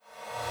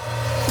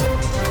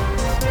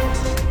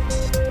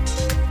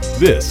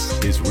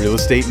This is Real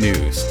Estate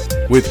News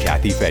with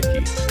Kathy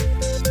Fettke.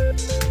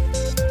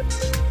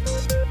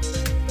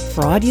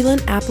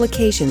 Fraudulent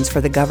applications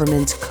for the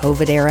government's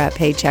COVID-era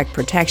Paycheck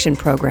Protection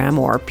Program,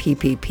 or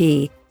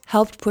PPP,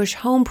 helped push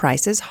home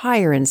prices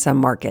higher in some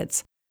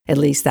markets. At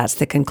least that's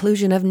the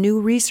conclusion of new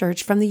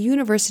research from the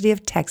University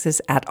of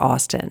Texas at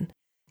Austin.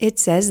 It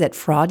says that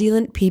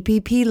fraudulent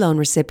PPP loan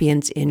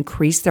recipients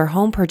increased their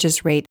home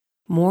purchase rate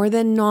more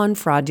than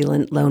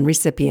non-fraudulent loan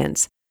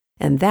recipients,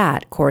 and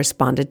that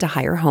corresponded to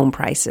higher home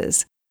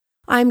prices.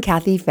 I'm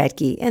Kathy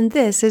Fettke, and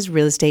this is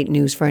Real Estate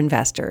News for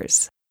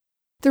Investors.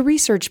 The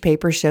research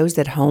paper shows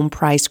that home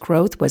price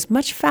growth was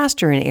much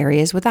faster in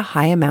areas with a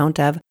high amount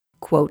of,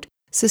 quote,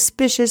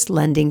 suspicious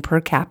lending per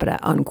capita,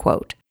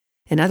 unquote.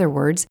 In other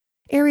words,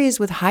 areas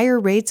with higher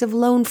rates of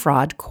loan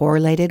fraud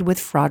correlated with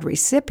fraud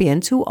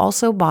recipients who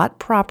also bought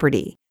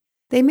property.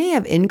 They may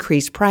have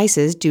increased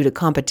prices due to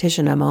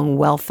competition among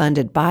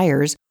well-funded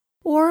buyers,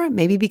 or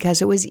maybe because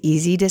it was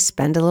easy to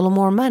spend a little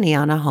more money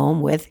on a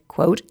home with,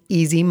 quote,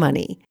 easy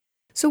money.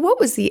 So what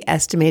was the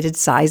estimated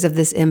size of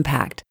this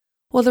impact?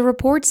 Well, the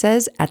report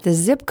says at the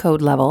zip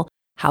code level,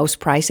 house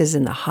prices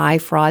in the high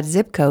fraud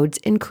zip codes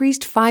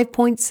increased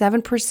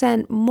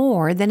 5.7%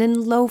 more than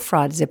in low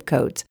fraud zip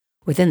codes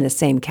within the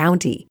same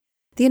county.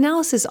 The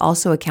analysis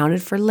also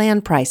accounted for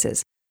land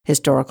prices,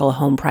 historical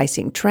home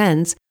pricing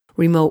trends,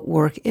 remote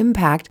work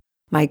impact,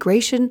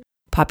 migration,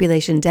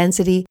 population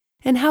density,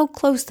 and how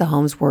close the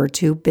homes were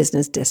to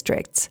business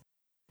districts.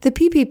 The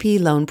PPP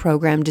loan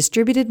program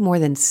distributed more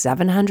than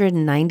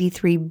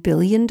 $793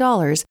 billion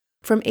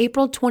from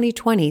April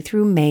 2020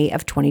 through May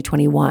of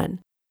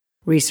 2021.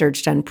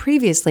 Research done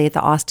previously at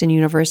the Austin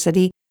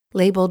University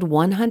labeled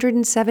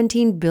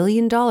 $117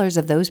 billion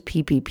of those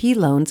PPP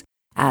loans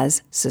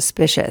as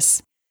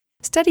suspicious.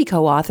 Study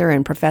co-author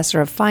and professor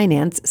of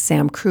finance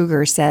Sam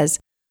Kruger says,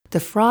 the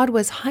fraud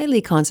was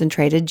highly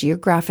concentrated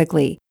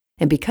geographically,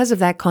 and because of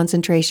that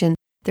concentration,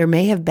 there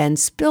may have been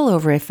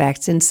spillover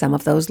effects in some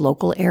of those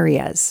local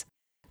areas.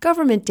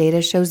 Government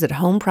data shows that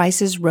home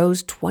prices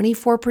rose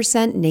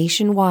 24%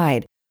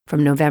 nationwide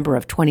from November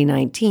of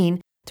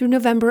 2019 through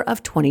November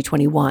of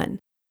 2021.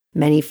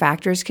 Many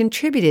factors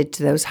contributed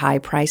to those high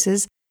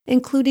prices,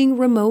 including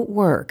remote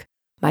work,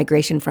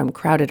 migration from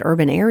crowded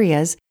urban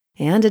areas,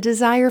 and a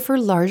desire for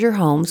larger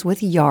homes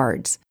with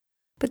yards.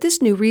 But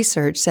this new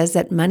research says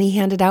that money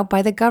handed out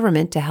by the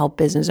government to help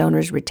business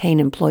owners retain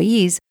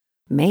employees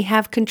may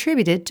have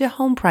contributed to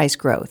home price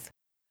growth.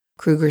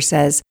 Kruger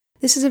says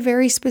this is a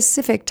very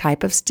specific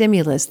type of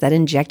stimulus that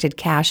injected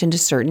cash into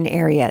certain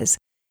areas,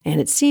 and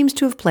it seems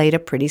to have played a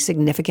pretty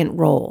significant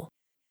role.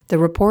 The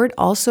report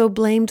also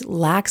blamed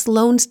lax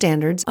loan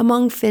standards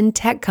among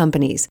fintech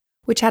companies,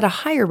 which had a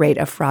higher rate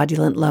of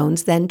fraudulent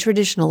loans than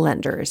traditional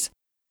lenders.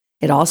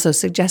 It also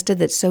suggested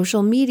that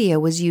social media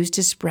was used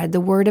to spread the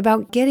word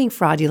about getting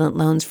fraudulent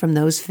loans from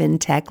those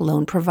fintech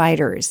loan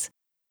providers.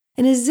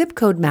 In a zip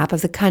code map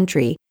of the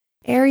country,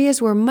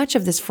 areas where much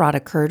of this fraud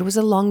occurred was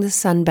along the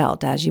Sun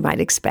Belt, as you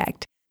might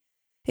expect.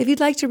 If you'd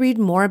like to read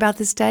more about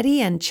the study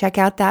and check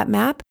out that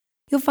map,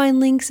 you'll find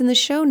links in the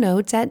show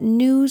notes at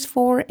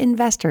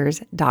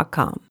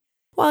newsforinvestors.com.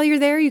 While you're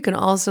there, you can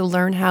also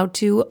learn how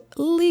to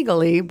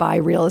legally buy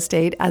real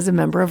estate as a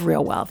member of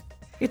Real Wealth.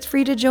 It's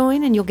free to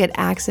join, and you'll get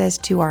access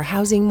to our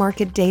housing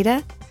market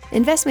data,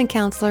 investment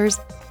counselors,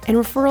 and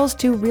referrals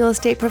to real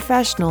estate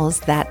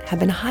professionals that have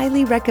been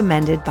highly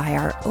recommended by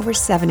our over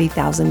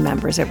 70,000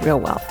 members at Real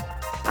Wealth.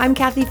 I'm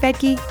Kathy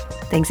Fettke.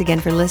 Thanks again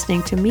for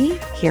listening to me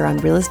here on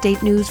Real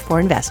Estate News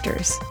for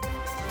Investors.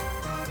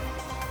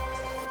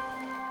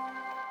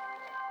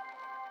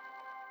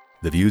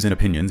 The views and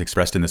opinions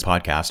expressed in this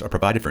podcast are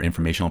provided for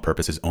informational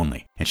purposes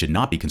only and should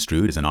not be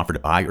construed as an offer to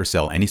buy or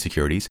sell any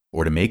securities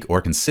or to make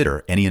or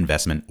consider any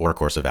investment or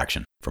course of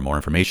action. For more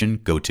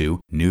information, go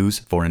to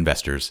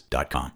newsforinvestors.com.